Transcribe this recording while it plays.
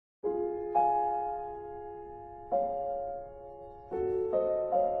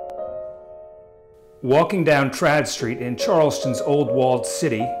Walking down Traddâ Street in Charleston's old walled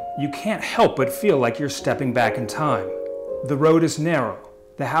city, you can't help but feel like you're stepping back in time. The road is narrow,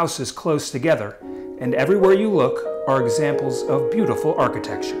 the houses close together, and everywhere you look are examples of beautiful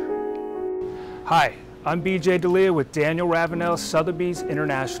architecture. Hi, I'm BJ D'Elia with Daniel Ravenel Sotheby's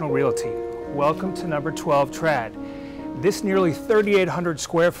International Realty. Welcome to number 12 Traddâ. This nearly 3,800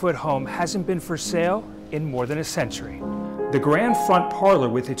 square foot home hasn't been for sale in more than a century. The grand front parlor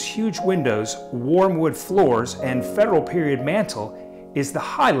with its huge windows, warm wood floors, and federal period mantle is the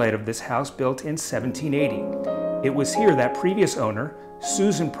highlight of this house built in 1780. It was here that previous owner,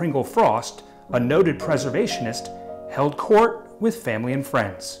 Susan Pringle Frost, a noted preservationist, held court with family and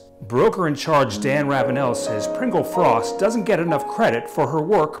friends. Broker in charge Dan Ravenel says Pringle Frost doesn't get enough credit for her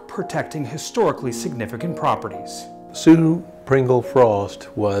work protecting historically significant properties. Sue Pringle Frost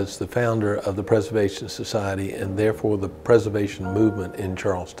was the founder of the Preservation Society and therefore the preservation movement in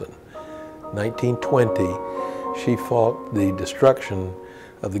Charleston. 1920, she fought the destruction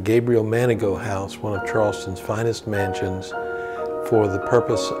of the Gabriel Manigault House, one of Charleston's finest mansions, for the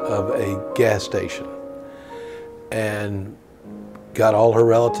purpose of a gas station, and got all her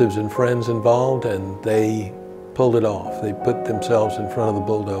relatives and friends involved, and they pulled it off. They put themselves in front of the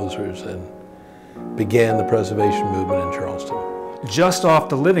bulldozers and began the preservation movement in Charleston. Just off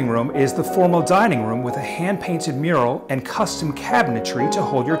the living room is the formal dining room with a hand-painted mural and custom cabinetry to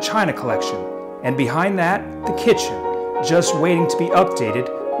hold your china collection. And behind that, the kitchen, just waiting to be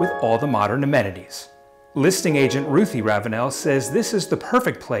updated with all the modern amenities. Listing agent Ruthie Ravenel says this is the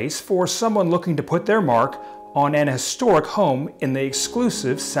perfect place for someone looking to put their mark on an historic home in the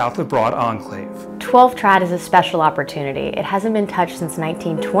exclusive South of Broad enclave. 12 Traddâ is a special opportunity. It hasn't been touched since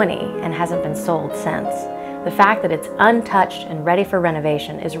 1920 and hasn't been sold since. The fact that it's untouched and ready for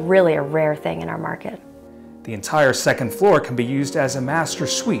renovation is really a rare thing in our market. The entire second floor can be used as a master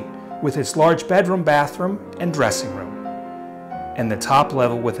suite with its large bedroom, bathroom, and dressing room. And the top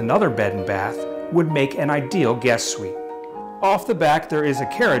level with another bed and bath would make an ideal guest suite. Off the back, there is a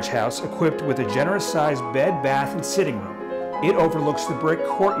carriage house equipped with a generous-sized bed, bath, and sitting room. It overlooks the brick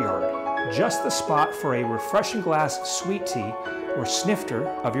courtyard, just the spot for a refreshing glass of sweet tea or snifter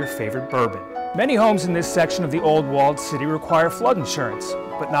of your favorite bourbon. Many homes in this section of the old walled city require flood insurance,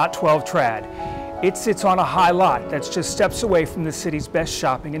 but not 12 Traddâ. It sits on a high lot that's just steps away from the city's best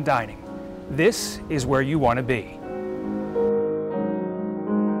shopping and dining. This is where you want to be.